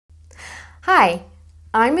Hi,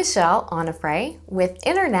 I'm Michelle Onofrey with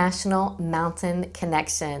International Mountain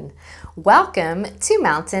Connection. Welcome to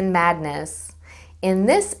Mountain Madness. In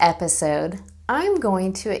this episode, I'm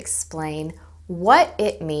going to explain what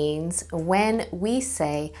it means when we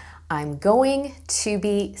say, I'm going to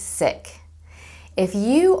be sick. If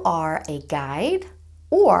you are a guide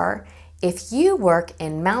or if you work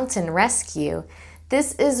in mountain rescue,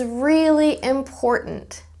 this is really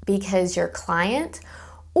important because your client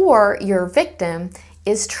or your victim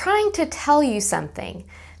is trying to tell you something.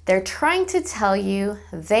 They're trying to tell you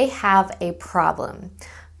they have a problem.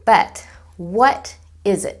 But what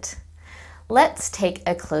is it? Let's take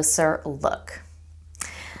a closer look.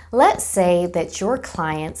 Let's say that your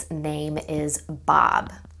client's name is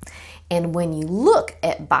Bob. And when you look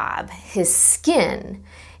at Bob, his skin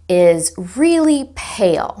is really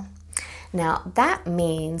pale. Now that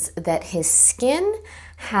means that his skin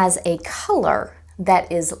has a color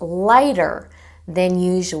that is lighter than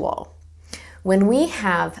usual. When we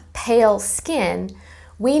have pale skin,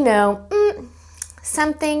 we know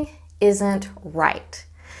something isn't right.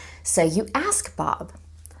 So you ask Bob,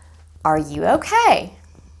 "Are you okay?"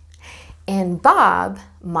 And Bob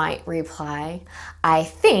might reply, "I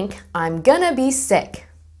think I'm gonna be sick.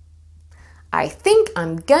 I think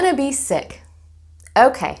I'm gonna be sick."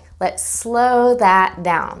 Okay, let's slow that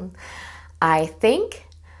down. I think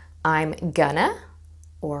I'm gonna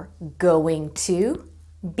or going to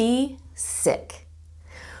be sick.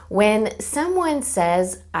 When someone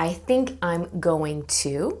says, "I think I'm going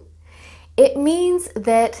to," it means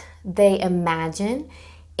that they imagine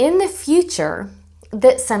in the future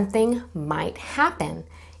that something might happen.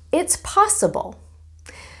 It's possible.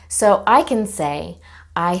 So I can say,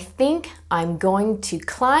 "I think I'm going to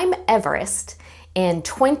climb Everest in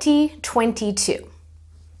 2022.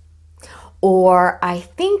 Or I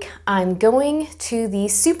think I'm going to the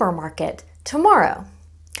supermarket tomorrow.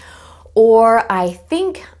 Or I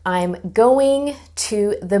think I'm going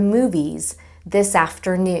to the movies this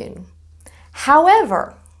afternoon."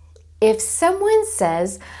 However, if someone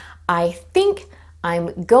says, "I think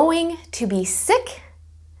I'm going to be sick,"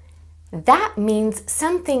 that means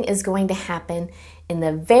something is going to happen in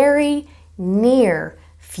the very near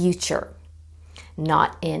future.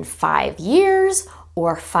 Not in 5 years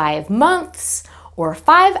or 5 months or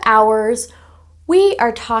 5 hours. We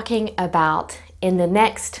are talking about in the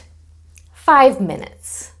next 5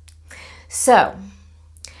 minutes. So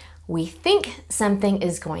we think something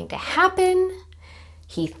is going to happen.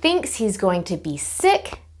 He thinks he's going to be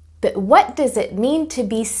sick. But what does it mean to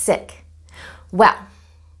be sick? Well,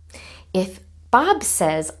 if Bob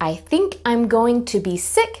says, "I think I'm going to be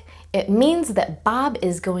sick," it means that Bob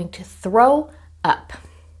is going to throw up.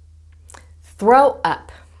 Throw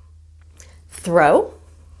up. Throw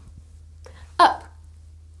up.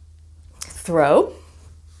 Throw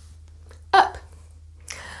up.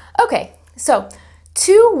 Okay, so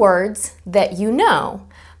 2 words that you know,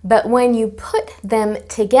 but when you put them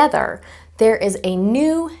together, there is a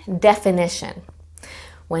new definition.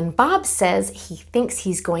 When Bob says he thinks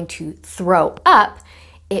he's going to throw up,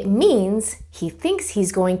 it means he thinks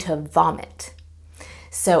he's going to vomit.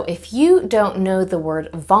 So if you don't know the word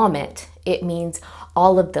vomit, it means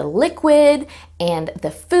all of the liquid and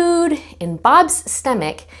the food in Bob's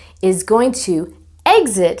stomach is going to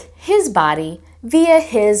exit his body via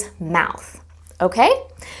his mouth. Okay?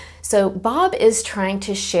 So Bob is trying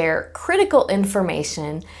to share critical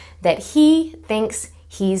information that he thinks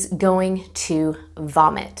he's going to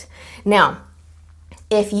vomit. Now,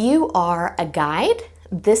 if you are a guide,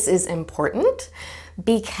 this is important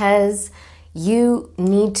because you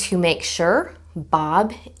need to make sure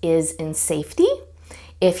Bob is in safety.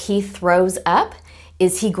 If he throws up,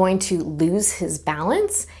 is he going to lose his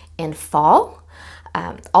balance and fall?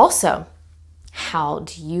 Also, how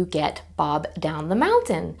do you get Bob down the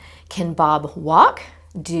mountain? Can Bob walk?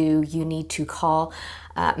 Do you need to call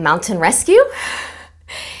mountain rescue?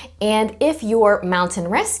 And if you're mountain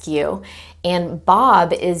rescue and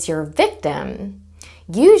Bob is your victim,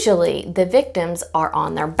 usually the victims are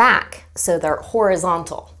on their back, so they're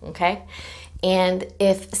horizontal, okay? And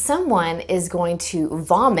if someone is going to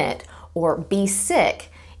vomit or be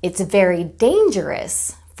sick, it's very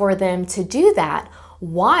dangerous for them to do that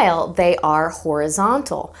while they are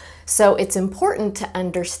horizontal. So it's important to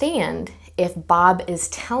understand if Bob is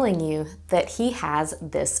telling you that he has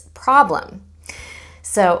this problem.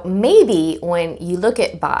 So maybe when you look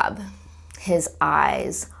at Bob, his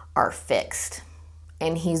eyes are fixed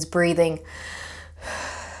and he's breathing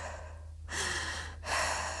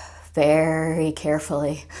very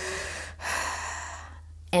carefully.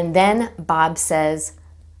 And then Bob says,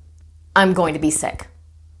 "I'm going to be sick."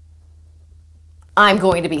 I'm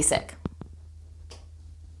going to be sick.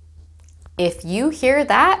 If you hear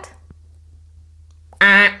that,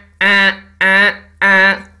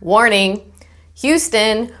 warning,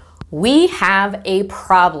 Houston, we have a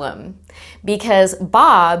problem, because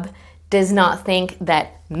Bob does not think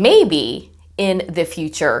that maybe in the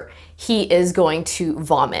future he is going to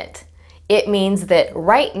vomit. It means that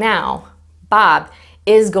right now, Bob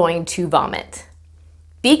is going to vomit.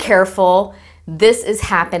 Be careful, this is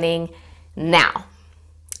happening now.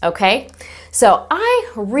 Okay? So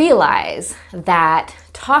I realize that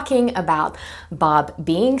talking about Bob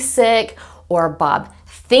being sick or Bob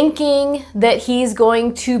thinking that he's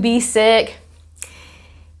going to be sick,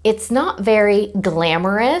 it's not very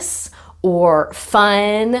glamorous or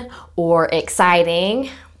fun or exciting.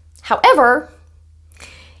 However,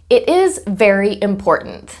 it is very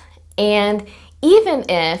important. And even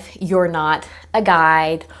if you're not a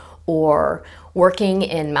guide or working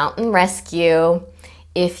in mountain rescue,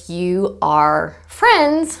 if you are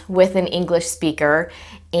friends with an English speaker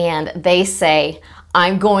and they say,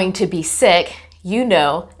 I'm going to be sick, you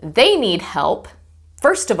know they need help,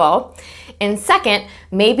 first of all. And second,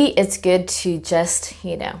 maybe it's good to just,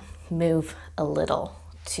 move a little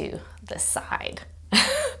to the side.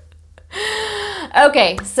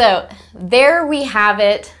 Okay, so there we have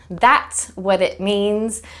it. That's what it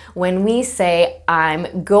means when we say,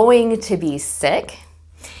 I'm going to be sick.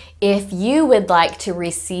 If you would like to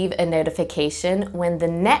receive a notification when the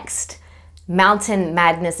next Mountain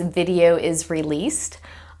Madness video is released,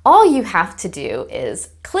 all you have to do is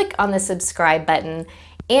click on the subscribe button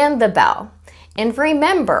and the bell. And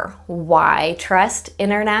remember, why trust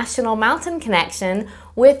International Mountain Connection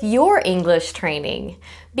with your English training?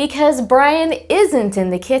 Because Brian isn't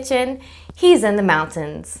in the kitchen, he's in the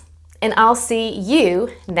mountains. And I'll see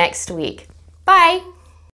you next week. Bye!